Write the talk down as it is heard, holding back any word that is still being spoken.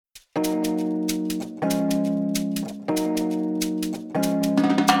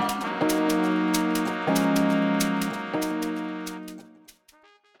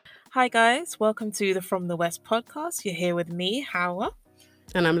Hi guys, welcome to the From the West podcast. You're here with me, Hawa,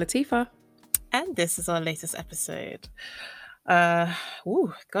 And I'm Latifa. and this is our latest episode.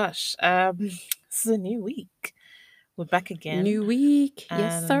 Gosh, this is a new week. We're back again. New week.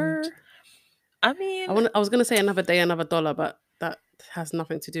 Yes, and sir. I mean, I was going to say another day, another dollar, but that has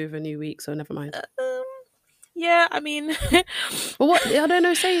nothing to do with a new week, so never mind. yeah, I mean, But what are there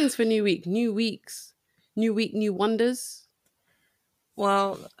no sayings for new week? New weeks, new week, new wonders.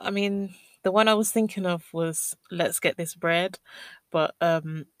 well, I mean, the one I was thinking of was "Let's get this bread," but But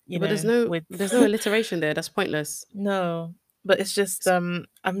there's no alliteration there. That's pointless. No, but it's just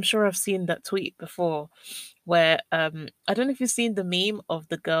I'm sure I've seen that tweet before where I don't know if you've seen the meme of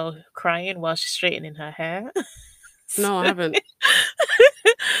the girl crying while she's straightening her hair. No, I haven't.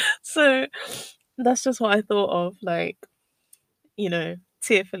 So that's just what I thought of, like,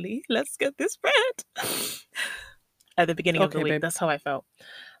 tearfully, let's get this bread. At the beginning of the Okay, week, babe. that's how I felt.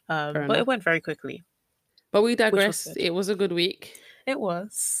 But enough. it went very quickly. But we was digress. good. It was a good week. It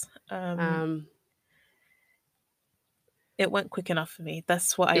was. It went quick enough for me.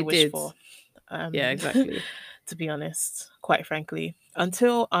 That's what I It wish did. for. Yeah, exactly. To be honest, quite frankly,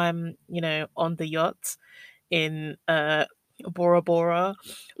 until I'm, on the yacht in Bora Bora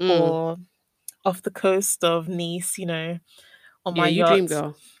or off the coast of Nice, on my you yacht, dream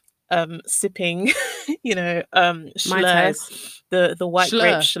girl. sipping, Mai Schlur, Tais. the white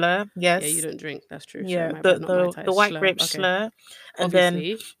grape Schlur. Yes. Yeah, you don't drink. That's true. Yeah, Sorry, the white grape Schlur. And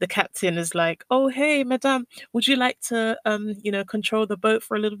Obviously. then the captain is like, "Oh, hey, madame, would you like to, control the boat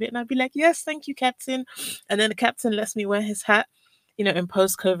for a little bit?" And I'd be like, "Yes, thank you, captain." And then the captain lets me wear his hat, in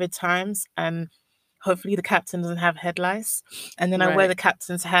post-COVID times, and hopefully the captain doesn't have head lice. And then I wear the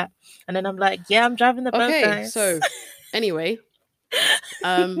captain's hat, and then I'm like, "Yeah, I'm driving the boat, guys." So anyway,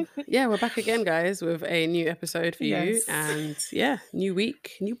 we're back again, guys, with a new episode for you, and new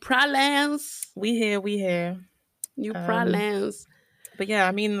week, new problems. We here. New problems. But yeah,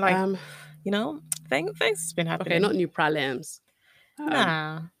 I mean, like, things has been happening. Okay, not new problems.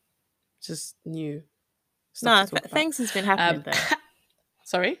 Nah. Just new stuff. Nah, things has been happening though.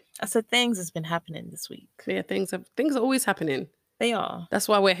 Sorry? I said things has been happening this week. Yeah, things are always happening. They are. That's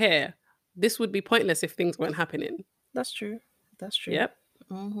why we're here. This would be pointless if things weren't happening. That's true. Yep.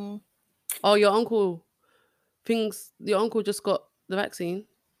 Mm-hmm. Oh, your uncle just got the vaccine.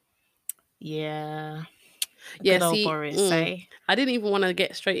 Yeah. Yeah, see, Boris, I didn't even want to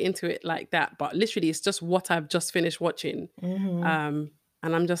get straight into it like that, but literally it's just what I've just finished watching. Mm-hmm.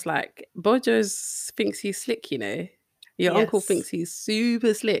 And I'm just like, Bojo's thinks he's slick, Your uncle thinks he's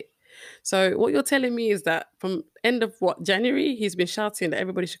super slick. So what you're telling me is that from end of January, he's been shouting that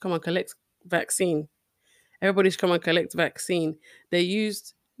everybody should come and collect vaccine. Everybody should come and collect vaccine. They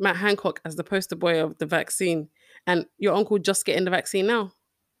used Matt Hancock as the poster boy of the vaccine, and your uncle just getting the vaccine now.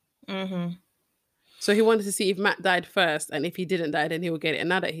 Mm-hmm. So he wanted to see if Matt died first, and if he didn't die, then he would get it. And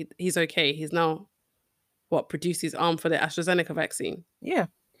now that he's okay, he's now produced his arm for the AstraZeneca vaccine. Yeah.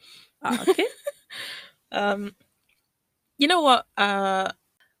 Okay. You know what? I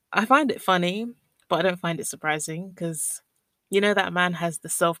find it funny, but I don't find it surprising because that man has the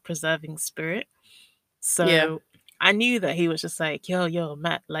self-preserving spirit. So I knew that he was just like, yo,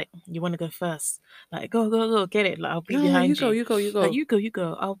 Matt, like, you want to go first? Like, go, get it. Like, I'll be behind you. You go. Like, you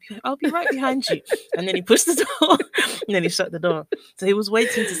go. I'll be right behind you. And then he pushed the door, and then he shut the door. So he was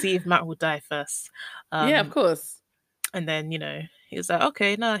waiting to see if Matt would die first. Yeah, of course. And then he was like,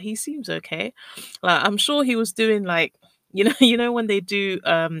 okay, no, he seems okay. Like, I'm sure he was doing like, when they do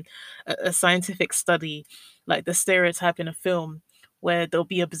a scientific study, like the stereotype in a film where they'll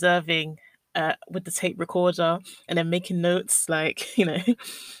be observing with the tape recorder and then making notes, like,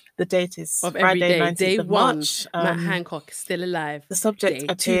 the date is of Friday, every day. 19th Day of 1, March. Matt Hancock is still alive. The subject Day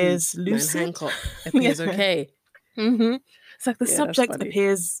appears 2, lucid. Matt Hancock appears okay. Mm-hmm. It's like the subject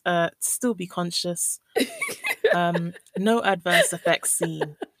appears to still be conscious. No adverse effects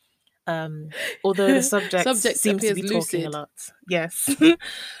seen. Although the subject seems to be lucid. Talking a lot. Yes.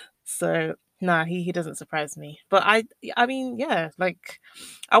 So nah, he doesn't surprise me. But I mean, yeah, like,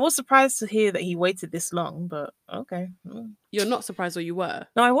 I was surprised to hear that he waited this long, but okay. You're not surprised, or you were?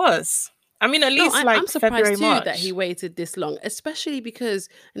 No, I was. I mean, at least I'm surprised February, too March. that he waited this long, especially because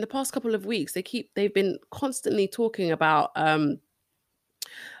in the past couple of weeks they've been constantly talking about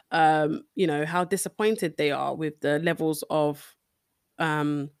how disappointed they are with the levels of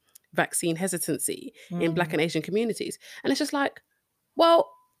vaccine hesitancy in Black and Asian communities. And it's just like,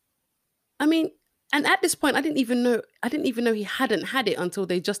 well, I mean, and at this point I didn't even know he hadn't had it until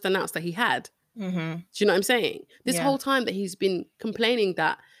they just announced that he had. Mm-hmm. Do you know what I'm saying? This whole time that he's been complaining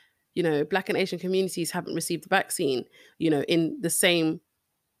that Black and Asian communities haven't received the vaccine, in the same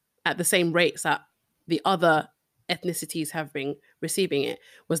at the same rates that the other ethnicities have been receiving it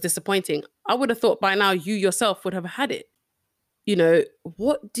was disappointing. I would have thought by now you yourself would have had it. You know,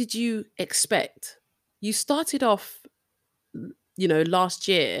 what did you expect? You started off, last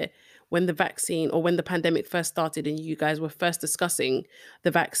year when the vaccine or when the pandemic first started and you guys were first discussing the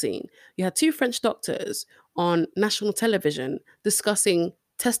vaccine. You had 2 French doctors on national television discussing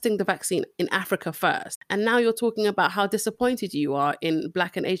testing the vaccine in Africa first. And now you're talking about how disappointed you are in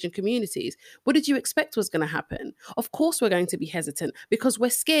Black and Asian communities. What did you expect was going to happen? Of course, we're going to be hesitant because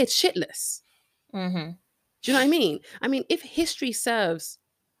we're scared shitless. Mm-hmm. Do you know what I mean? I mean, if history serves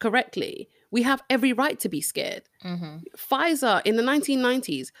correctly, we have every right to be scared. Mm-hmm. Pfizer, in the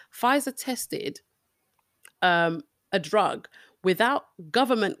 1990s, Pfizer tested a drug without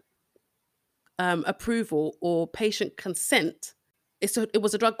government approval or patient consent. It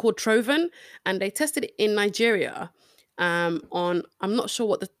was a drug called Trovan, and they tested it in Nigeria on, I'm not sure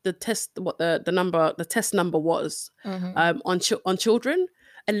what the test number was, on children.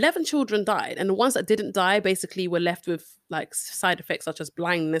 11 children died, and the ones that didn't die basically were left with like side effects such as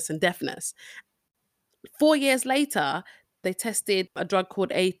blindness and deafness. 4 years later, they tested a drug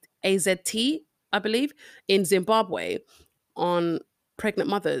called AZT, I believe, in Zimbabwe on pregnant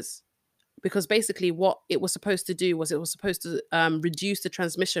mothers, because basically what it was supposed to do was it was supposed to reduce the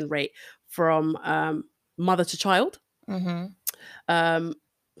transmission rate from mother to child. Mm-hmm.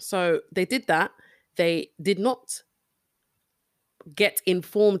 So they did that. They did not get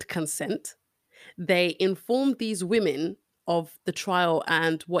informed consent. They informed these women of the trial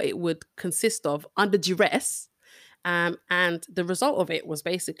and what it would consist of under duress. And the result of it was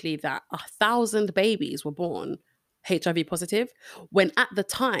basically that 1,000 babies were born HIV positive, when at the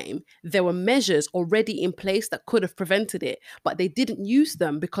time there were measures already in place that could have prevented it, but they didn't use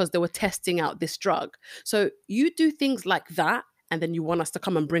them because they were testing out this drug. So you do things like that, and then you want us to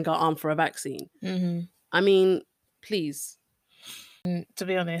come and bring our arm for a vaccine. Mm-hmm. I mean, please. To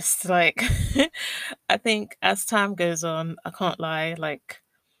be honest, like, I think as time goes on, I can't lie, like,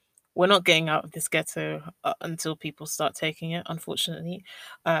 we're not getting out of this ghetto until people start taking it, unfortunately.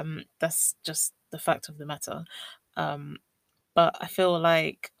 That's just the fact of the matter. But I feel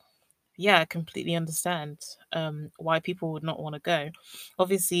like, yeah, I completely understand why people would not want to go.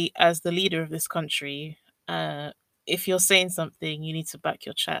 Obviously, as the leader of this country, if you're saying something, you need to back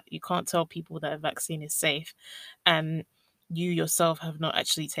your chat. You can't tell people that a vaccine is safe and you yourself have not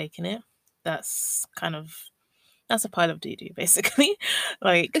actually taken it. That's a pile of doo-doo, basically.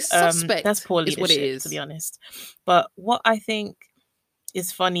 Like, It's suspect, that's poor is what it leadership, is. to be honest. But what I think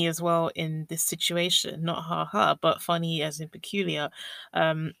is funny as well in this situation, not ha-ha, but funny as in peculiar,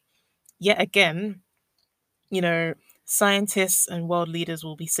 yet again, scientists and world leaders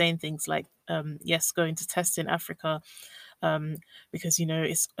will be saying things like, yes, going to test in Africa, because,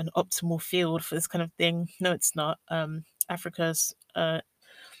 it's an optimal field for this kind of thing. No, it's not. Africa's, a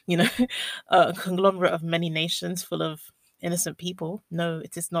conglomerate of many nations full of innocent people. No,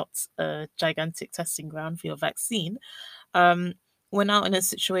 it is not a gigantic testing ground for your vaccine. We're now in a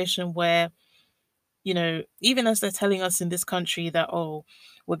situation where, even as they're telling us in this country that, oh,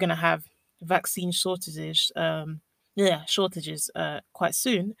 we're going to have vaccine shortages, quite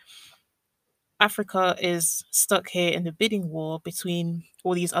soon, Africa is stuck here in the bidding war between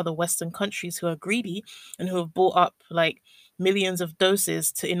all these other Western countries who are greedy and who have bought up like millions of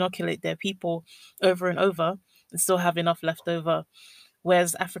doses to inoculate their people over and over and still have enough left over,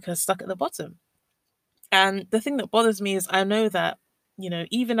 whereas Africa is stuck at the bottom. And the thing that bothers me is I know that,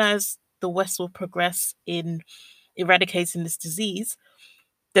 even as the West will progress in eradicating this disease,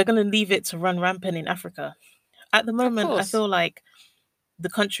 they're going to leave it to run rampant in Africa. At the moment, I feel like the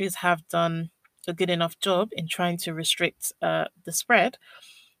countries have done a good enough job in trying to restrict the spread,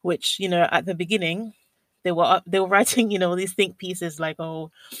 which, at the beginning, they were writing, these think pieces like,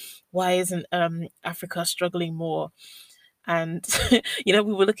 oh, why isn't Africa struggling more? And, we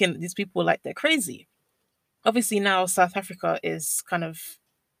were looking at these people like they're crazy. Obviously now South Africa is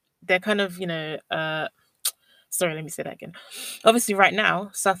sorry, let me say that again. Obviously right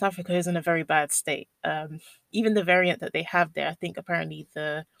now, South Africa is in a very bad state. Even the variant that they have there, I think apparently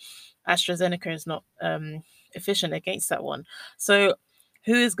the AstraZeneca is not efficient against that one. So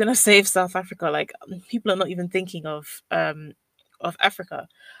who is going to save South Africa? Like, people are not even thinking of Africa.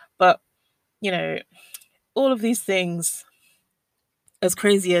 But, all of these things, as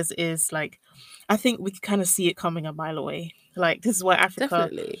crazy as it is, like, I think we can kind of see it coming a mile away. Like, this is why Africa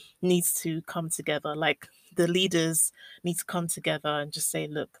needs to come together. Like, the leaders need to come together and just say,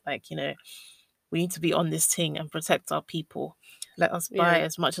 look, like, we need to be on this thing and protect our people. Let us buy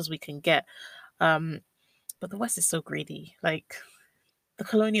as much as we can get. But the West is so greedy. Like, the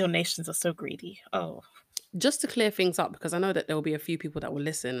colonial nations are so greedy. Oh. Just to clear things up, because I know that there will be a few people that will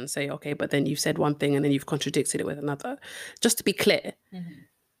listen and say, okay, but then you've said one thing and then you've contradicted it with another. Just to be clear,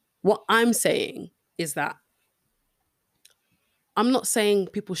 what I'm saying is that I'm not saying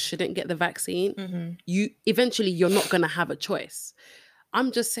people shouldn't get the vaccine. Eventually you're not going to have a choice.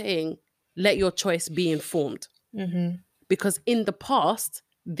 I'm just saying, let your choice be informed. Because in the past,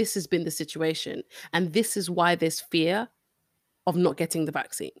 this has been the situation. And this is why there's fear of not getting the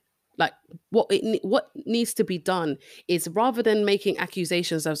vaccine. Like, what needs to be done is, rather than making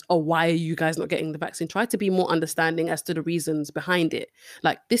accusations as, oh, why are you guys not getting the vaccine? Try to be more understanding as to the reasons behind it.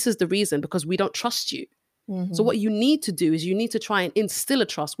 Like, this is the reason, because we don't trust you. So what you need to do is you need to try and instill a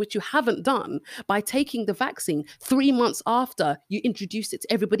trust, which you haven't done by taking the vaccine 3 months after you introduced it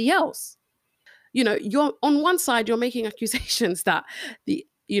to everybody else. You know, you're on one side, you're making accusations that the,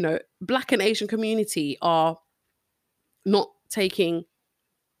 you know, Black and Asian community are not taking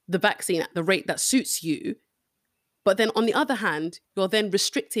the vaccine at the rate that suits you. But then on the other hand, you're then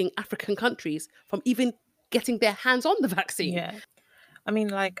restricting African countries from even getting their hands on the vaccine. Yeah. I mean,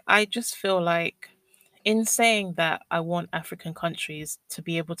 like, I just feel like, in saying that, I want African countries to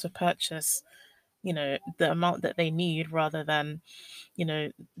be able to purchase, you know, the amount that they need rather than, you know,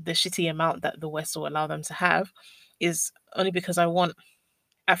 the shitty amount that the West will allow them to have, is only because I want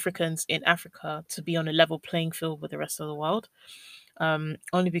Africans in Africa to be on a level playing field with the rest of the world.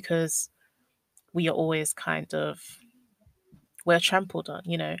 Only because we are always kind of, we're trampled on,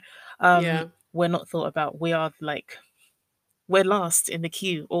 you know. We're not thought about. We are like, we're last in the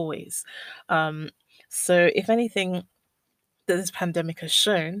queue always. So if anything that this pandemic has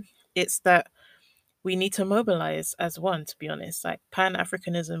shown, it's that we need to mobilize as one, to be honest. Like,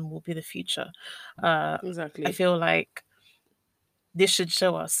 Pan-Africanism will be the future. Exactly. I feel like this should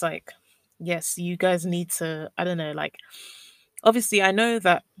show us, like, yes, you guys need to, I don't know, like, obviously I know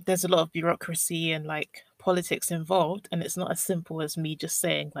that there's a lot of bureaucracy and like politics involved, and it's not as simple as me just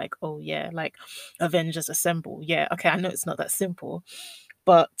saying like, oh yeah, like, Avengers assemble. Yeah, okay, I know it's not that simple,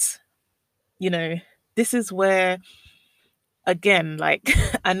 but you know, this is where, again, like,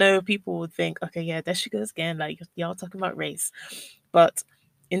 I know people would think, okay, yeah, there she goes again, like, y'all talking about race, but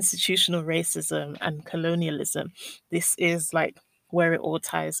institutional racism and colonialism, this is like where it all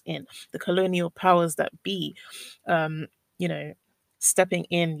ties in. The colonial powers that be, you know, stepping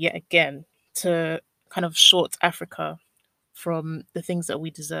in yet again to kind of short Africa from the things that we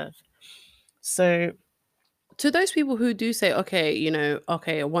deserve. So, to those people who do say, okay, you know,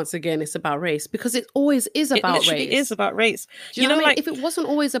 okay, once again, it's about race, because it always is about race. It literally is about race. Do you know what I mean? Like, if it wasn't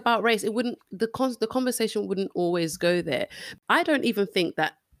always about race, it wouldn't, the conversation wouldn't always go there. I don't even think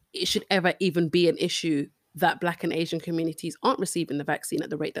that it should ever even be an issue that Black and Asian communities aren't receiving the vaccine at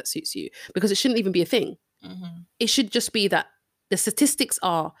the rate that suits you, because it shouldn't even be a thing. It should just be that the statistics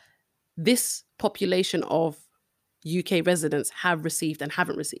are this population of UK residents have received and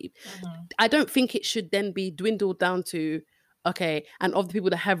haven't received. I don't think it should then be dwindled down to, okay, and of the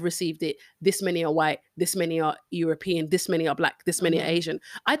people that have received it, this many are white, this many are European, this many are Black, this many are Asian.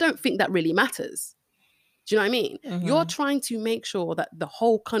 I don't think that really matters. Do you know what I mean? You're trying to make sure that the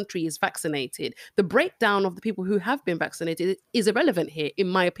whole country is vaccinated. The breakdown of the people who have been vaccinated is irrelevant here, in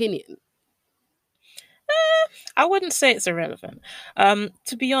my opinion. I wouldn't say it's irrelevant,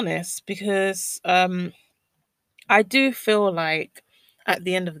 to be honest, because I do feel like at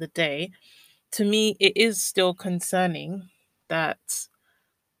the end of the day, to me, it is still concerning that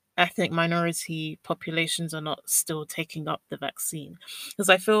ethnic minority populations are not still taking up the vaccine. Because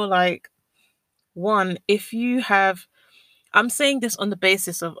I feel like, one, if you have, I'm saying this on the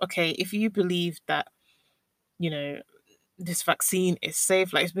basis of, okay, if you believe that, you know, this vaccine is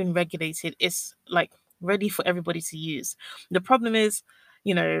safe, like, it's been regulated, it's like ready for everybody to use. The problem is,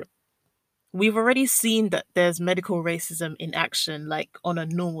 you know, we've already seen that there's medical racism in action, like on a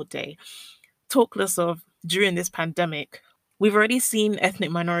normal day. Talk less of during this pandemic. We've already seen ethnic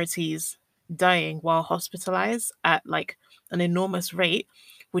minorities dying while hospitalized at like an enormous rate,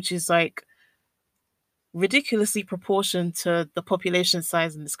 which is like ridiculously proportioned to the population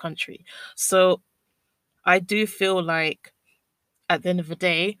size in this country. So I do feel like at the end of the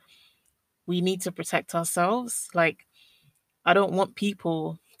day, we need to protect ourselves. Like, I don't want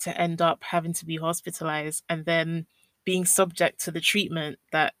people to end up having to be hospitalized and then being subject to the treatment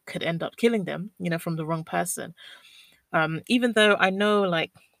that could end up killing them, you know, from the wrong person. Even though I know,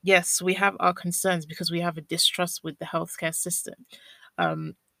 like, yes, we have our concerns because we have a distrust with the healthcare system.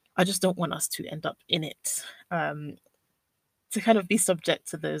 I just don't want us to end up in it, to kind of be subject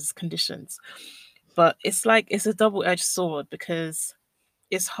to those conditions. But it's like, it's a double-edged sword, because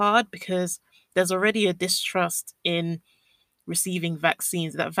it's hard because there's already a distrust in receiving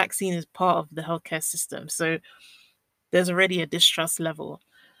vaccines. That vaccine is part of the healthcare system. So there's already a distrust level.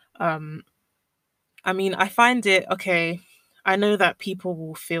 I mean, I find it okay. I know that people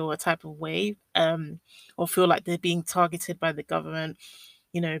will feel a type of way, or feel like they're being targeted by the government,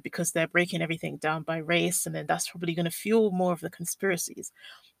 because they're breaking everything down by race, and then that's probably going to fuel more of the conspiracies.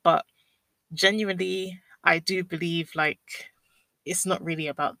 But genuinely, I do believe like it's not really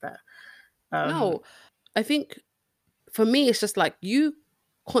about that. No, I think for me, it's just like you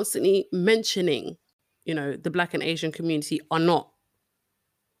constantly mentioning, the Black and Asian community are not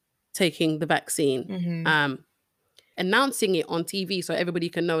taking the vaccine, announcing it on TV so everybody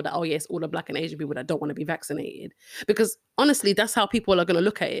can know that, oh yes, all the Black and Asian people that don't want to be vaccinated. Because honestly, that's how people are going to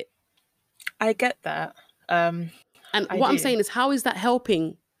look at it. I get that. And what I'm saying is, how is that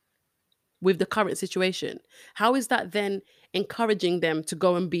helping with the current situation? How is that then encouraging them to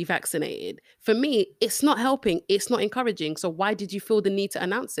go and be vaccinated? For me, it's not helping. It's not encouraging. So why did you feel the need to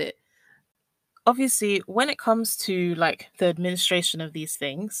announce it? Obviously, when it comes to like the administration of these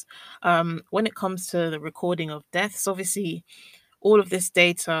things, when it comes to the recording of deaths, obviously all of this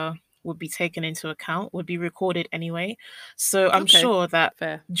data would be taken into account, would be recorded anyway. So I'm sure that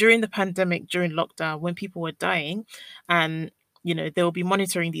during the pandemic, during lockdown, when people were dying, and they'll be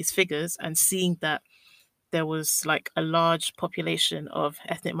monitoring these figures and seeing that there was like a large population of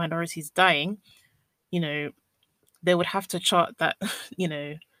ethnic minorities dying, they would have to chart that,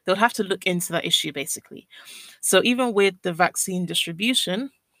 they would have to look into that issue basically. So even with the vaccine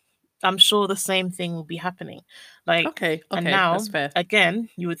distribution, I'm sure the same thing will be happening. Like, okay, and now, that's fair. Again,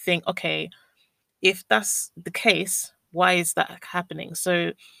 you would think, okay, if that's the case, why is that happening?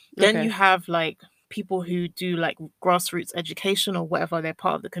 So then you have like people who do like grassroots education or whatever, they're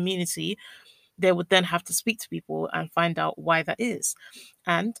part of the community. They would then have to speak to people and find out why that is.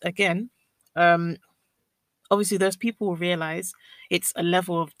 And again, obviously those people will realize it's a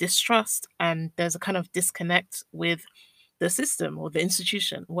level of distrust and there's a kind of disconnect with the system or the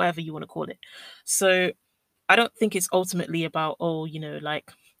institution, whatever you want to call it. So I don't think it's ultimately about,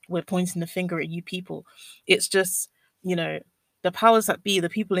 like we're pointing the finger at you people. It's just, the powers that be, the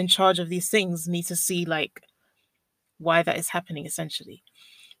people in charge of these things need to see like why that is happening essentially.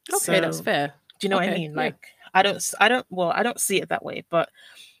 Okay, that's fair. Do you know what I mean? Like, I don't see it that way, but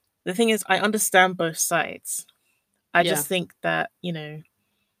the thing is, I understand both sides. I just think that,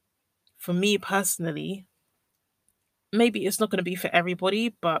 for me personally, maybe it's not going to be for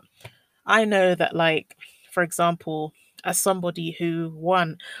everybody, but I know that, like, for example, as somebody who,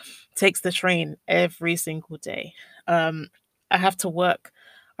 one, takes the train every single day, I have to work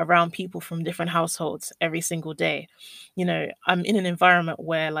around people from different households every single day. I'm in an environment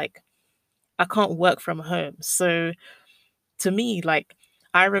where, like, I can't work from home. So to me, like,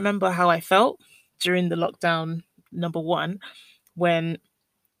 I remember how I felt during the lockdown number one, when,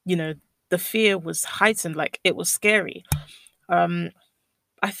 the fear was heightened, like it was scary. I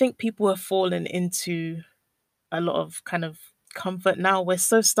think people have fallen into a lot of kind of comfort now. We're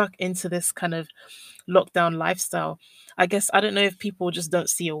so stuck into this kind of lockdown lifestyle. I guess I don't know if people just don't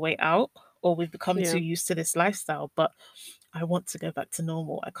see a way out or we've become too used to this lifestyle, but I want to go back to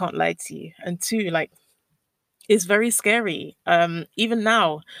normal. I can't lie to you. And two, like, it's very scary. Even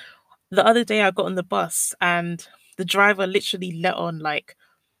now, the other day I got on the bus and the driver literally let on like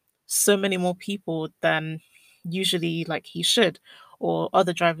so many more people than usually like he should or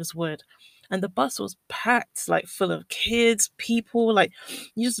other drivers would. And the bus was packed, like full of kids, people. Like,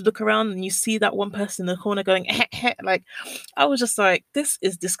 you just look around and you see that one person in the corner going, like, I was just like, this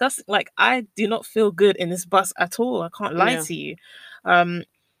is disgusting. Like, I do not feel good in this bus at all. I can't lie to you. And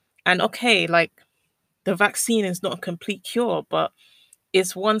okay, like, the vaccine is not a complete cure, but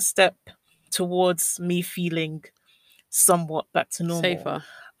it's one step towards me feeling somewhat back to normal. Safer.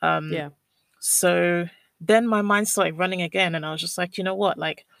 So then my mind started running again, and I was just like, you know what?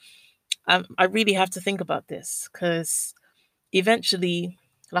 Like, I really have to think about this because eventually,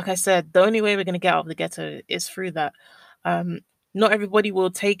 like I said, the only way we're going to get out of the ghetto is through that. Not everybody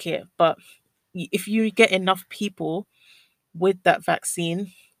will take it, but if you get enough people with that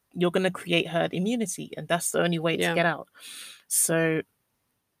vaccine, you're going to create herd immunity, and that's the only way to get out. So,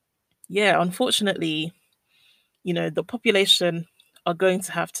 yeah, unfortunately, the population are going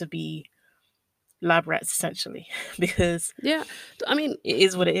to have to be lab rats essentially because I mean, it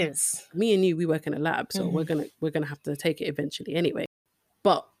is what it is. Me and you, we work in a lab, so we're gonna have to take it eventually anyway.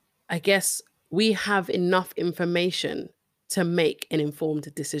 But I guess we have enough information to make an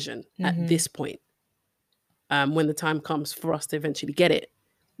informed decision at this point. When the time comes for us to eventually get it,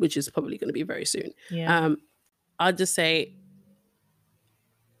 which is probably going to be very soon. I'll just say,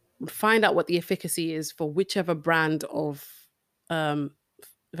 find out what the efficacy is for whichever brand of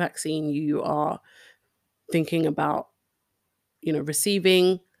vaccine you are thinking about,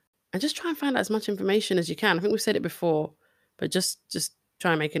 receiving, and just try and find out as much information as you can. I think we've said it before, but just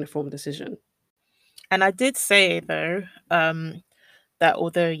try and make an informed decision. And I did say, though, that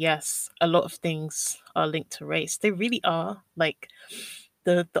although, yes, a lot of things are linked to race, they really are. Like,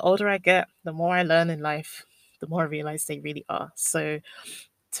 the older I get, the more I learn in life, the more I realize they really are. So,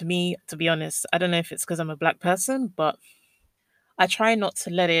 to me, to be honest, I don't know if it's because I'm a Black person, but I try not to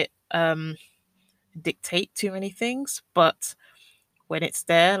let it dictate too many things. But when it's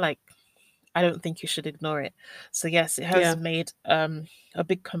there, like, I don't think you should ignore it. So yes, it has made a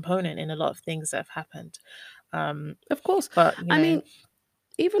big component in a lot of things that have happened. Of course. But I mean,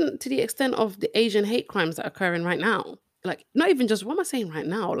 even to the extent of the Asian hate crimes that are occurring right now, like, not even just, what am I saying right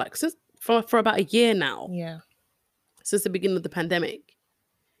now? Like, since for about a year now, since the beginning of the pandemic.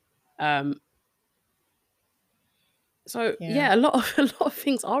 So a lot of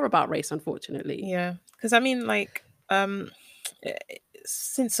things are about race, unfortunately. Yeah, because I mean, like,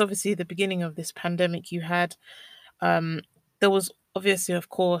 since obviously the beginning of this pandemic, you had there was obviously, of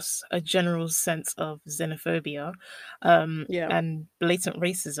course, a general sense of xenophobia and blatant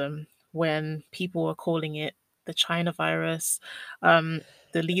racism when people were calling it the China virus. The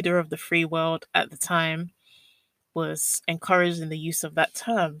leader of the free world at the time was encouraging the use of that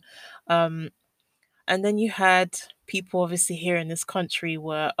term. And then you had people obviously here in this country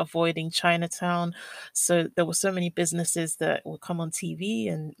were avoiding Chinatown. So there were so many businesses that would come on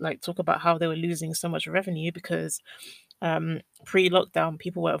TV and like talk about how they were losing so much revenue because pre-lockdown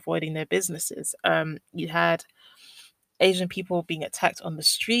people were avoiding their businesses. You had Asian people being attacked on the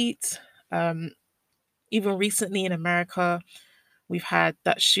street. Even recently in America, we've had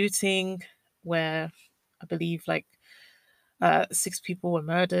that shooting where I believe like 6 people were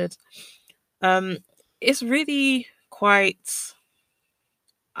murdered. It's really quite,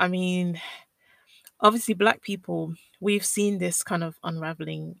 I mean, obviously Black people, we've seen this kind of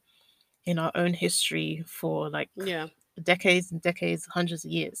unraveling in our own history for like decades and decades, hundreds of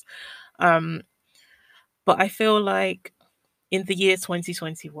years. But I feel like in the year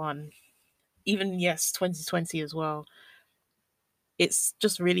 2021, even 2020 as well, it's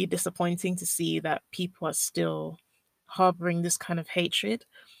just really disappointing to see that people are still harboring this kind of hatred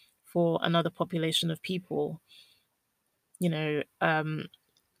for another population of people,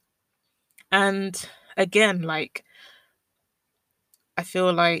 and again, like, I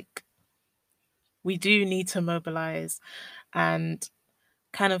feel like we do need to mobilize and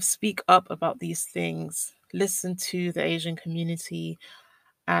kind of speak up about these things, listen to the Asian community,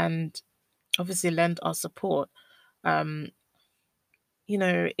 and obviously lend our support.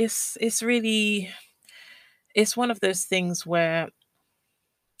 It's really, it's one of those things where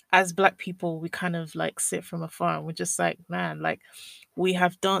as Black people we kind of like sit from afar and we're just like, man, like, we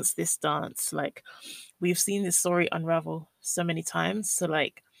have danced this dance, like we've seen this story unravel so many times, so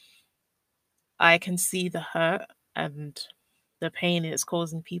like I can see the hurt and the pain it's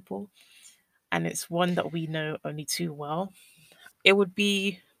causing people, and it's one that we know only too well. It would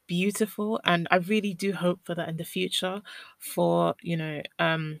be beautiful, and I really do hope for that in the future for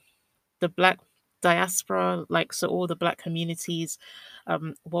the Black diaspora, like, so all the Black communities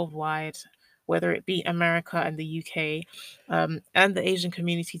worldwide, whether it be America and the UK, and the Asian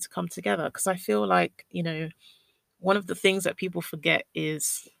community, to come together, because I feel like one of the things that people forget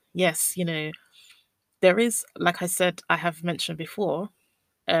is, yes, there is, like I said, I have mentioned before,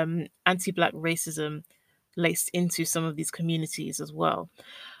 anti-Black racism laced into some of these communities as well.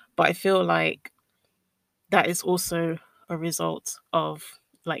 But I feel like that is also a result of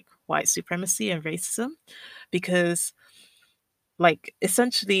like white supremacy and racism, because like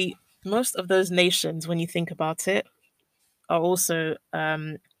essentially most of those nations, when you think about it, are also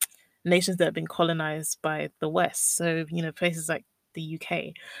nations that have been colonized by the West. So, places like the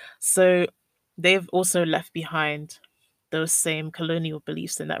UK. So they've also left behind those same colonial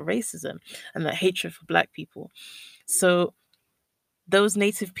beliefs and that racism and that hatred for Black people. So those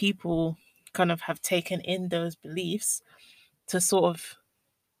native people kind of have taken in those beliefs to sort of,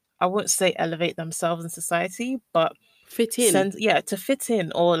 I wouldn't say elevate themselves in society, but fit in. To fit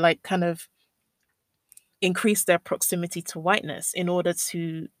in, or like kind of increase their proximity to whiteness in order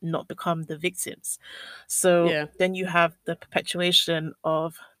to not become the victims. So then you have the perpetuation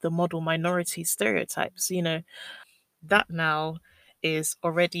of the model minority stereotypes, that now is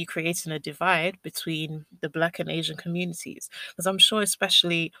already creating a divide between the Black and Asian communities. Because I'm sure,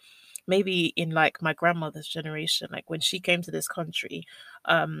 especially maybe in like my grandmother's generation, like when she came to this country,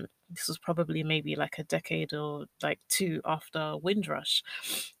 this was probably maybe like a decade or like 2 after Windrush,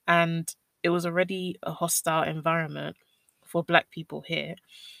 and it was already a hostile environment for Black people here.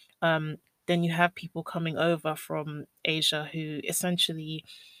 Then you have people coming over from Asia who essentially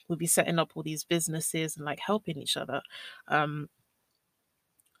would be setting up all these businesses and like helping each other.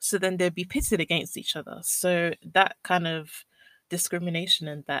 So then they'd be pitted against each other. So that kind of discrimination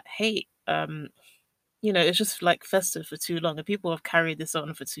and that hate, it's just like festered for too long, and people have carried this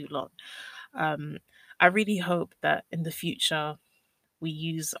on for too long. I really hope that in the future we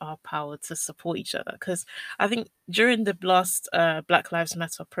use our power to support each other, because I think during the last Black Lives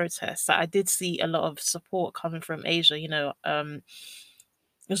Matter protests, I did see a lot of support coming from Asia. It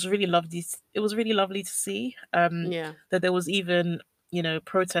was really lovely. It was really lovely to see that there was even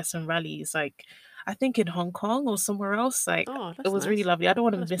protests and rallies, like I think in Hong Kong or somewhere else. Like it was really lovely. I don't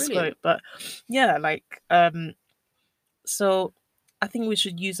want to misquote, but yeah, like so I think we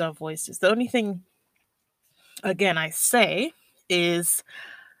should use our voices. The only thing, again, I say is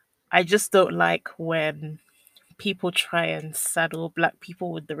I just don't like when people try and saddle Black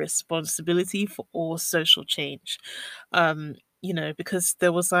people with the responsibility for all social change. Because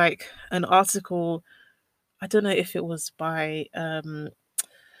there was like an article, I don't know if it was by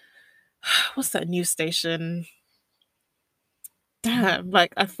what's that news station? Damn,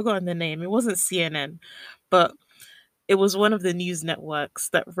 like I've forgotten the name. It wasn't CNN, but it was one of the news networks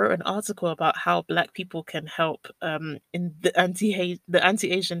that wrote an article about how Black people can help in the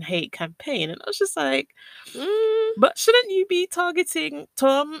anti-Asian hate campaign. And I was just like, but shouldn't you be targeting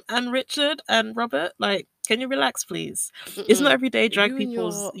Tom and Richard and Robert? Like, can you relax, please? It's not every day drag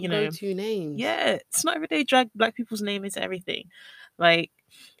people's, go-to names. Yeah, it's not every day drag Black people's name into everything. Like,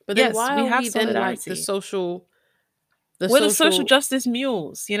 but then why are we then like the social justice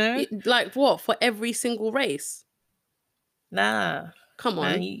mules, like what, for every single race? Nah, come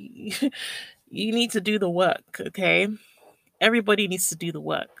on. You need to do the work, okay? Everybody needs to do the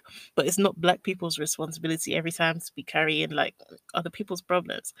work, but it's not Black people's responsibility every time to be carrying like other people's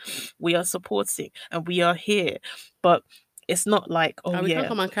problems. We are supporting and we are here, but it's not like, we can't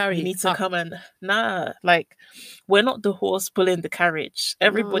come and carry. You need to come and like we're not the horse pulling the carriage.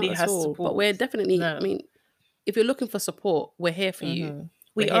 Everybody has support, but we're definitely. I mean, if you're looking for support, we're here for you.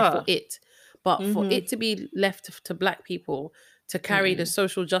 We're here for it. But for it to be left to Black people to carry the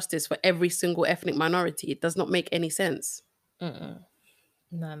social justice for every single ethnic minority, it does not make any sense. No.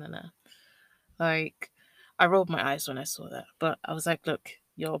 Like, I rolled my eyes when I saw that, but I was like, look,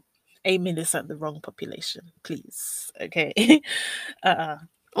 you're aiming this at the wrong population, please. Okay.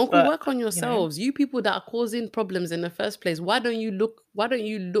 Uncle, work on yourselves. You people that are causing problems in the first place. Why don't you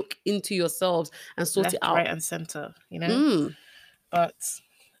look into yourselves and sort left, it out? Right and center, But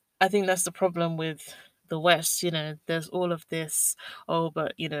I think that's the problem with the West. There's all of this,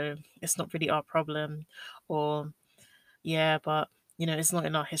 but it's not really our problem, or but it's not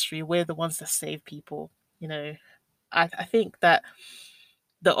in our history. We're the ones that save people. I think that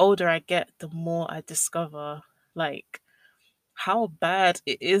the older I get, the more I discover like how bad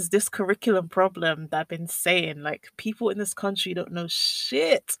it is, this curriculum problem that I've been saying. Like, people in this country don't know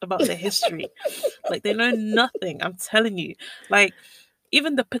shit about their history. Like, they know nothing. I'm telling you. Like,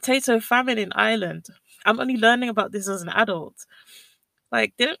 even the potato famine in Ireland, I'm only learning about this as an adult.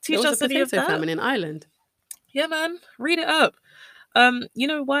 Like, they don't teach us any of that. Potato famine in Ireland. Yeah, man. Read it up. You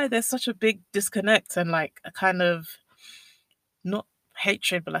know why there's such a big disconnect and like a kind of not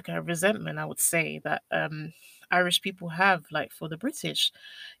hatred, but like a resentment, I would say, that Irish people have like for the British.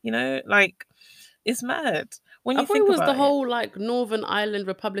 Like, it's mad when you think about it. I thought it was the whole like Northern Ireland,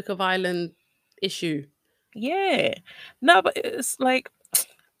 Republic of Ireland issue. Yeah. No, but it's like,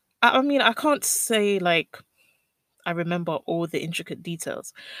 I mean, I can't say like I remember all the intricate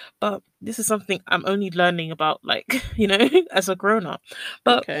details, but this is something I'm only learning about, like, as a grown-up.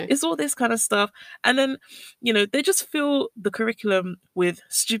 But it's all this kind of stuff. And then, they just fill the curriculum with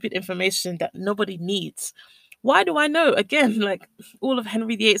stupid information that nobody needs. Why do I know? Again, like all of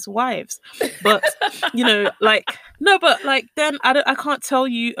Henry VIII's wives. But, like, no, but like then I can't tell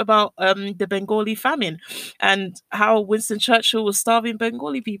you about the Bengali famine and how Winston Churchill was starving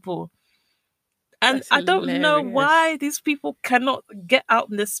Bengali people. And I don't know why these people cannot get out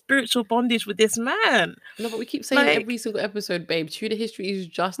in the spiritual bondage with this man. No, but we keep saying like, every single episode, babe, Tudor history is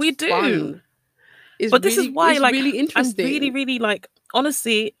just we do. Fun. But this is why, like, really interesting. I'm really, really, like,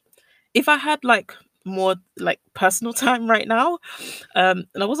 honestly, if I had like more like personal time right now, and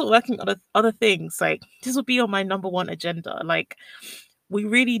I wasn't working on other things, like this would be on my number one agenda. Like, we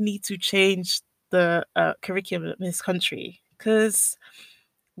really need to change the curriculum in this country, because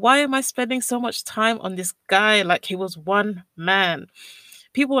why am I spending so much time on this guy like he was one man?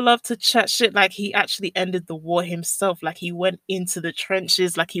 people love to chat shit like he actually ended the war himself, like he went into the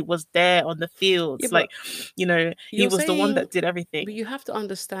trenches, like he was there on the fields, like, you know, he was the one that did everything. But you have to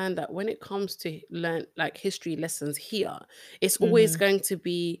understand that when it comes to learn like history lessons here, it's always going to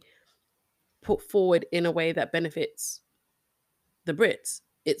be put forward in a way that benefits the Brits.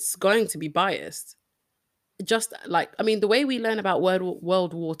 It's going to be biased. Just like, I mean, the way we learn about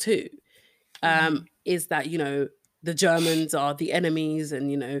World War II is that, you know, the Germans are the enemies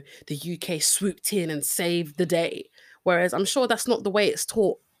and, you know, the UK swooped in and saved the day. Whereas I'm sure that's not the way it's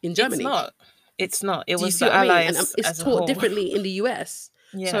taught in Germany. It's not. It was the Allies. And it's taught differently in the US.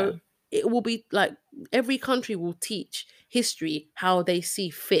 Yeah. So it will be like every country will teach history how they see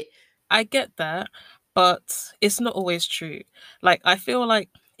fit. I get that, but it's not always true. Like, I feel like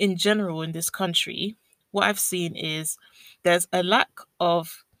in general in this country, what I've seen is there's a lack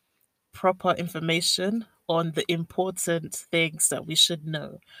of proper information on the important things that we should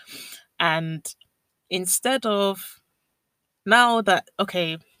know. And instead of, now that,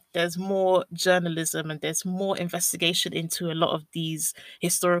 okay, there's more journalism and there's more investigation into a lot of these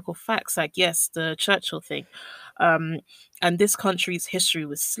historical facts, like, yes, the Churchill thing, and this country's history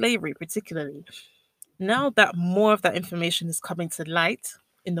with slavery particularly. Now that more of that information is coming to light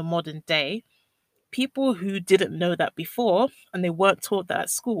in the modern day, people who didn't know that before and they weren't taught that at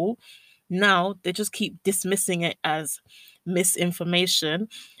school, now they just keep dismissing it as misinformation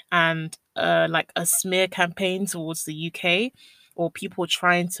and like a smear campaign towards the UK, or people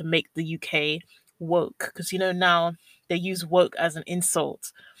trying to make the UK woke, because, you know, now they use woke as an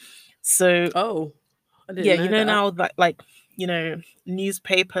insult. So I didn't know you know that. now that, like, you know,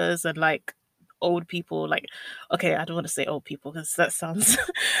 newspapers and like old people, like, okay, I don't want to say old people because that sounds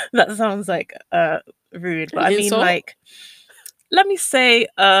that sounds like rude, but I mean, like, let me say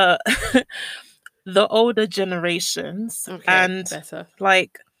the older generations, and better.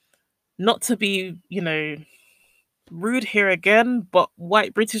 Like, not to be, you know, rude here again, but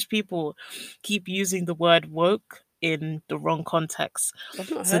white British people keep using the word woke in the wrong context.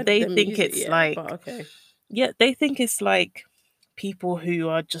 So they think it's like, okay. Yeah, they think it's like people who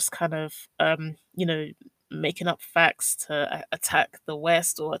are just kind of you know, making up facts to attack the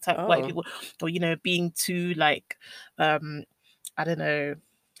West or attack white people, or, you know, being too like I don't know,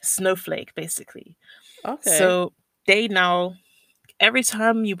 snowflake basically. So they now, every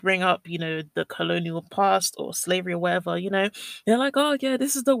time you bring up, you know, the colonial past or slavery or whatever, you know, they're like, oh yeah,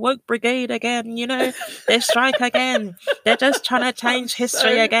 this is the woke brigade again, you know, they strike again. They're just trying to change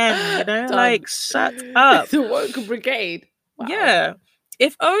history again, you know, like, shut up. The woke brigade. Wow. Yeah.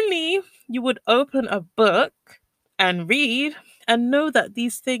 If only you would open a book and read and know that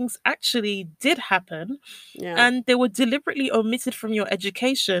these things actually did happen, and they were deliberately omitted from your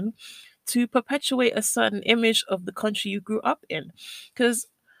education to perpetuate a certain image of the country you grew up in. Because,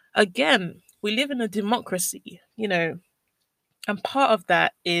 again, we live in a democracy, you know, and part of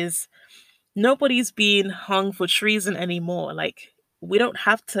that is nobody's being hung for treason anymore. Like, we don't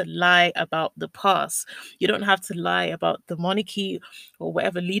have to lie about the past. You don't have to lie about the monarchy or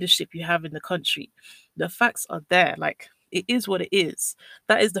whatever leadership you have in the country. The facts are there. Like, it is what it is.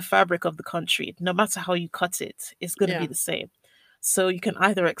 That is the fabric of the country. No matter how you cut it, it's going to be the same. So you can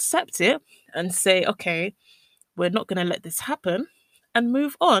either accept it and say, okay, we're not going to let this happen, and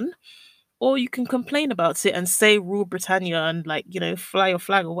move on, or you can complain about it and say rule Britannia and, like, you know, fly your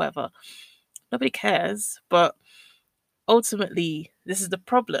flag or whatever. Nobody cares. But ultimately, this is the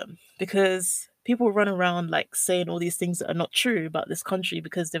problem, because people run around like saying all these things that are not true about this country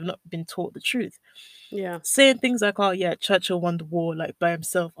because they've not been taught the truth. Yeah. Saying things like, oh yeah, Churchill won the war like by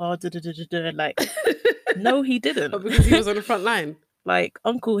himself. Oh, like, no, he didn't. Because he was on the front line. Like,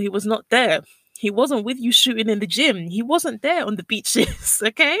 uncle, he was not there. He wasn't with you shooting in the gym. He wasn't there on the beaches,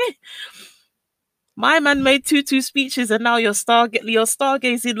 okay? My man made two speeches and now you're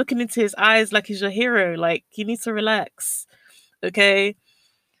stargazing, looking into his eyes like he's your hero. Like, you need to relax, okay?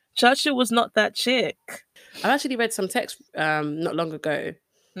 Churchill was not that chick. I've actually read some text not long ago.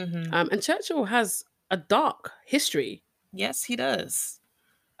 And Churchill has a dark history. Yes, he does.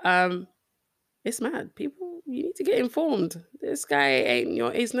 It's mad. People, you need to get informed. This guy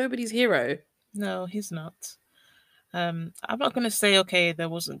he's nobody's hero. No, he's not. I'm not going to say, okay, there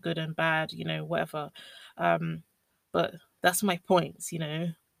wasn't good and bad, you know, whatever. But that's my point, you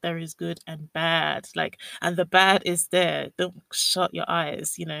know, there is good and bad, like, and the bad is there. Don't shut your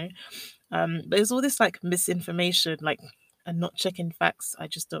eyes, you know. There's all this like misinformation, like, and not checking facts. I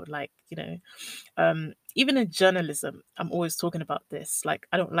just don't like, you know. Even in journalism, I'm always talking about this. Like,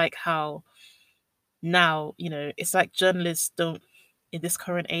 I don't like how now, you know, it's like journalists don't in this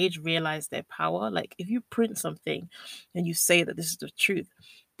current age realize their power. Like if you print something and you say that this is the truth,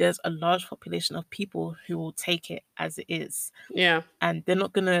 there's a large population of people who will take it as it is. Yeah. And they're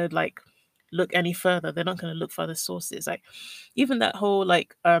not gonna like look any further. They're not gonna look for other sources. Like even that whole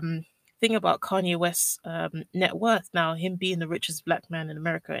like thing about Kanye West's net worth now, him being the richest black man in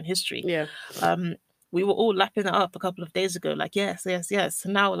America in history. Yeah. We were all lapping that up a couple of days ago, like yes. So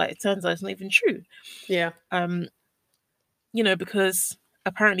now like it turns out it's not even true. Yeah. You know, because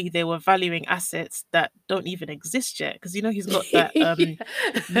apparently they were valuing assets that don't even exist yet. Because you know he's got that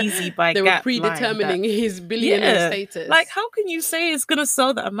Yeezy by they Gap were predetermining his billionaire status. Like how can you say it's gonna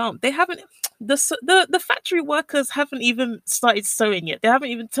sell that amount? They haven't. The factory workers haven't even started sewing yet. They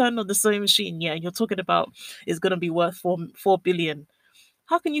haven't even turned on the sewing machine yet. And you're talking about it's gonna be worth 4 billion.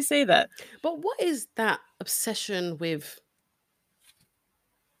 How can you say that? But what is that obsession with,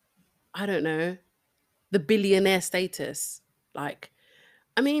 I don't know, the billionaire status? Like,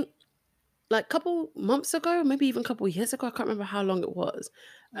 I mean, like a couple months ago, maybe even a couple of years ago, I can't remember how long it was.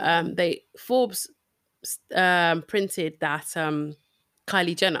 Forbes printed that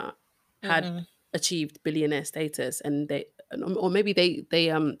Kylie Jenner had achieved billionaire status, and they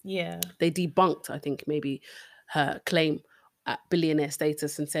debunked, I think, maybe her claim at billionaire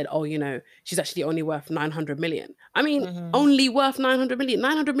status and said, oh, you know, she's actually only worth 900 million. I mean, only worth 900 million.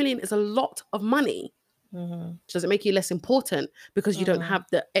 900 million is a lot of money. Does it make you less important because you don't have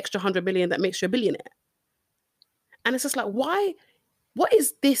the extra 100 million that makes you a billionaire? And it's just like, why? What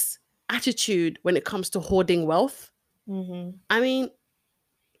is this attitude when it comes to hoarding wealth? I mean,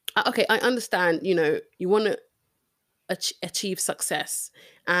 okay, I understand, you know, you want to achieve success,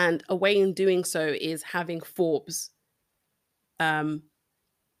 and a way in doing so is having Forbes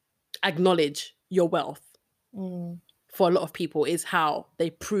acknowledge your wealth. For a lot of people is how they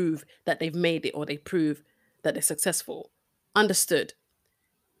prove that they've made it, or they prove that they're successful. Understood.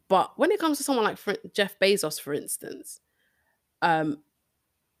 But when it comes to someone like Jeff Bezos, for instance,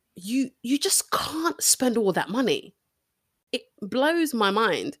 you just can't spend all that money. It blows my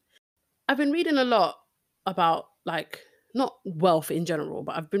mind. I've been reading a lot about, like, not wealth in general,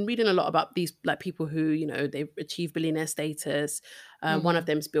 but I've been reading a lot about these like people who, you know, they've achieved billionaire status. One of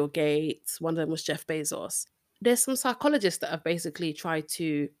them is Bill Gates. One of them was Jeff Bezos. There's some psychologists that have basically tried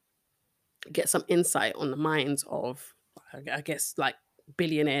to get some insight on the minds of, I guess, like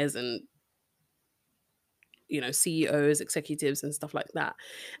billionaires and, you know, CEOs, executives and stuff like that.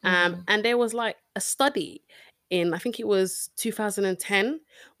 And there was like a study in, I think it was 2010,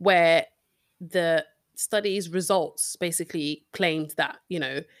 where the study's results basically claimed that, you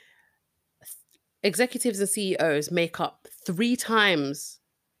know, executives and CEOs make up 3 times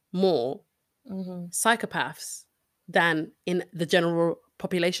more psychopaths than in the general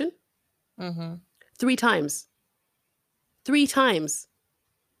population. 3 times. 3 times.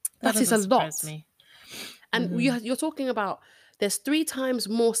 That is a lot. Me. And you're talking about there's 3 times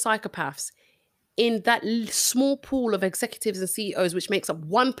more psychopaths in that small pool of executives and CEOs, which makes up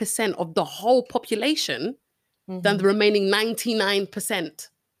 1% of the whole population, than the remaining 99%.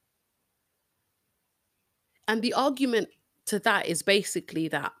 And the argument to that is basically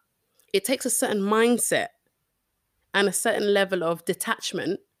that it takes a certain mindset and a certain level of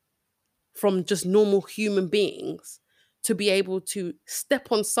detachment from just normal human beings to be able to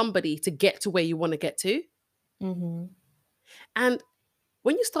step on somebody to get to where you want to get to. And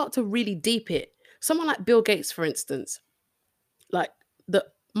when you start to really deep it, someone like Bill Gates, for instance, like the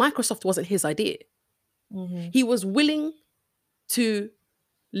Microsoft wasn't his idea. He was willing to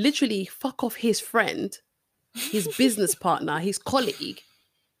literally fuck off his friend, his business partner, his colleague,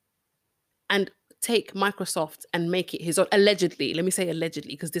 and take Microsoft and make it his own. Allegedly, let me say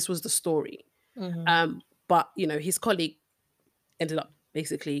allegedly, because this was the story. But, you know, his colleague ended up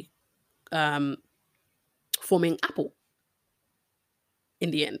basically forming Apple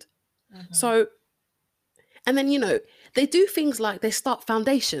in the end. So, and then, you know, they do things like they start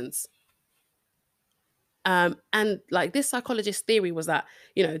foundations. And like this psychologist's theory was that,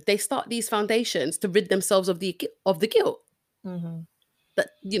 you know, they start these foundations to rid themselves of the guilt that,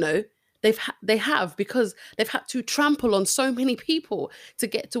 you know, they have because they've had to trample on so many people to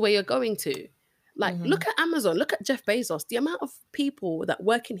get to where you're going to. Like, look at Amazon, look at Jeff Bezos, the amount of people that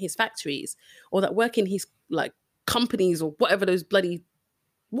work in his factories or that work in his like companies or whatever those bloody,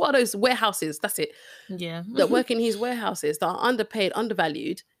 what are those warehouses? That's it. Yeah. That work in his warehouses that are underpaid,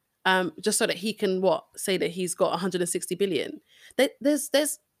 undervalued, just so that he can say that he's got 160 billion. There's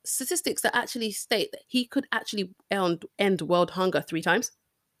statistics that actually state that he could actually end world hunger 3 times.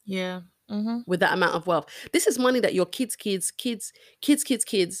 Yeah. With that amount of wealth. This is money that your kids,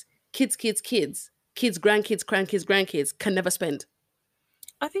 grandkids can never spend.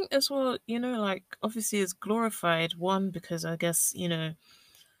 I think as well, like obviously it's glorified. One, because I guess,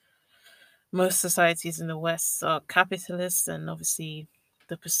 most societies in the West are capitalist, and obviously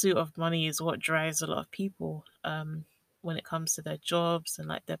the pursuit of money is what drives a lot of people when it comes to their jobs and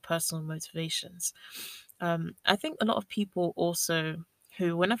like their personal motivations. I think a lot of people also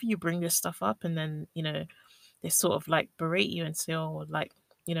who, whenever you bring this stuff up and then, they sort of like berate you and say, oh, like,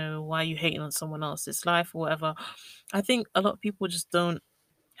 why are you hating on someone else's life or whatever. I think a lot of people just don't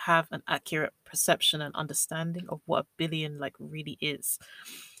have an accurate perception and understanding of what a billion like really is.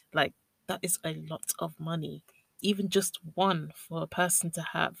 Like, that is a lot of money. Even just one for a person to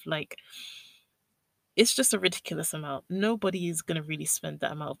have, like, it's just a ridiculous amount. Nobody is going to really spend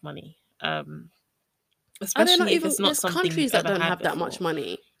that amount of money. Are there not Especially if even it's not there's something countries you've that ever don't had have that much before.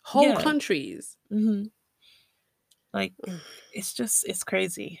 money? Whole Yeah. countries. hmm Like, it's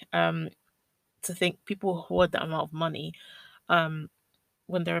crazy to think people hoard that amount of money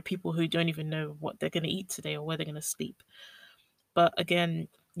when there are people who don't even know what they're going to eat today or where they're going to sleep. But again,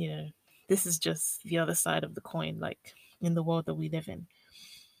 this is just the other side of the coin, like in the world that we live in.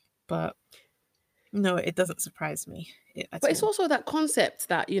 But no, it doesn't surprise me at But it's all. also that concept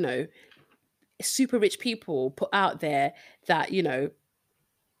that, super rich people put out there that,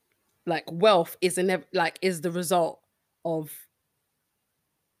 like wealth is is the result of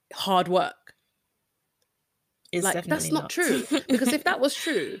hard work. It's Like definitely that's not true. Because if that was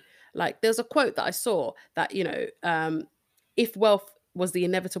true, like there's a quote that I saw that, if wealth was the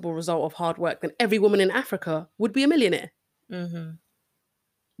inevitable result of hard work, then every woman in Africa would be a millionaire. Mm-hmm. Do you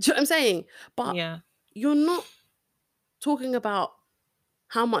know what I'm saying? But Yeah. you're not talking about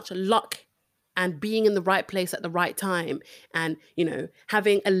how much luck and being in the right place at the right time and,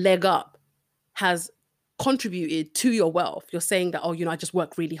 having a leg up has contributed to your wealth. You're saying that, oh, I just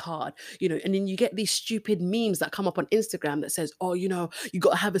work really hard, and then you get these stupid memes that come up on Instagram that says, oh, you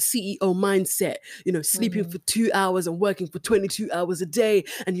got to have a CEO mindset, sleeping for 2 hours and working for 22 hours a day.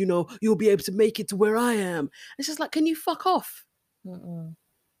 And, you'll be able to make it to where I am. It's just like, can you fuck off? Mm-mm.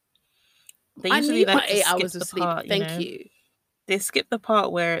 They I usually need like my to 8 skip hours the of sleep. part, Thank you. They skip the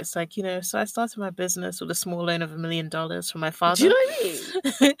part where it's like, so I started my business with a small loan of $1 million from my father. Do you know what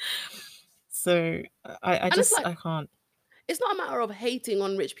I mean? So I just, I can't. It's not a matter of hating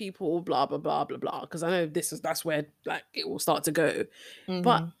on rich people, blah, blah, blah, blah, blah, because I know that's where like it will start to go. Mm-hmm.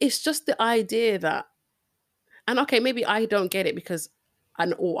 But it's just the idea that, and okay, maybe I don't get it because,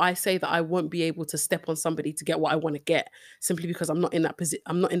 or I say that I won't be able to step on somebody to get what I want to get simply because I'm not in that position.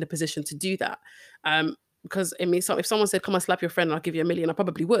 I'm not in the position to do that. Because I mean, if someone said, "Come and slap your friend, and I'll give you $1 million," I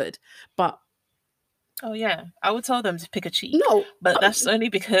probably would. But oh yeah, I would tell them to pick a cheek. No, but that's only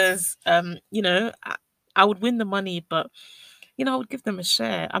because I would win the money, but I would give them a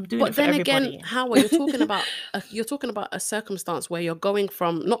share. I'm doing it for everybody. But then again, Howard, you're talking about a circumstance where you're going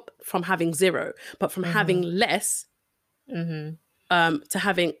from not from having zero, but from having less to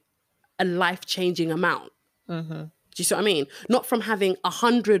having a life-changing amount. Do you see what I mean? Not from having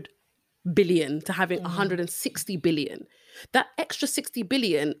 100 billion to having 160 billion. That extra 60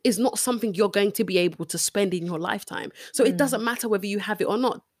 billion is not something you're going to be able to spend in your lifetime. So it doesn't matter whether you have it or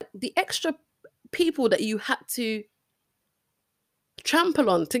not. The extra people that you had to trample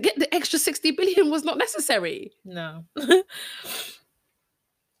on to get the extra 60 billion was not necessary. No.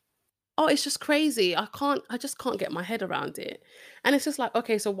 Oh, it's just crazy. I just can't get my head around it. And it's just like,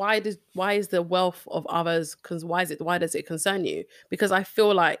 okay, so why is the wealth of others, why does it concern you? Because I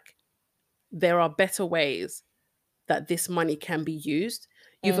feel like there are better ways that this money can be used.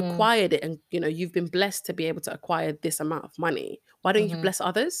 You've acquired it and you've been blessed to be able to acquire this amount of money. Why don't you bless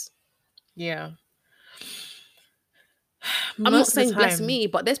others? Yeah. I'm not saying bless me,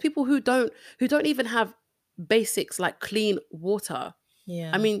 but there's people who don't even have basics like clean water.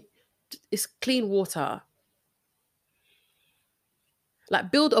 Yeah. I mean, it's clean water. Like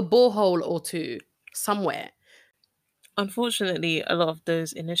build a borehole or two somewhere. Unfortunately, a lot of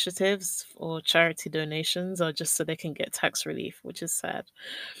those initiatives or charity donations are just so they can get tax relief, which is sad.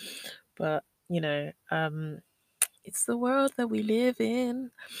 But, it's the world that we live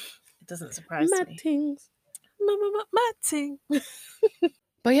in. It doesn't surprise me. Things. Mad ting.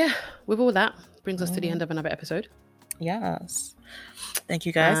 But yeah, with all that, brings us to the end of another episode. Yes. Thank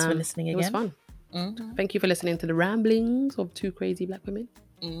you guys for listening again. It was fun. Thank you for listening to the ramblings of two crazy black women.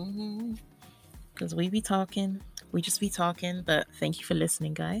 Because we just be talking, but thank you for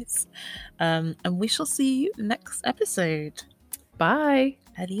listening, guys. And we shall see you next episode. Bye.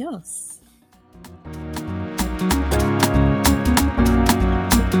 Adios.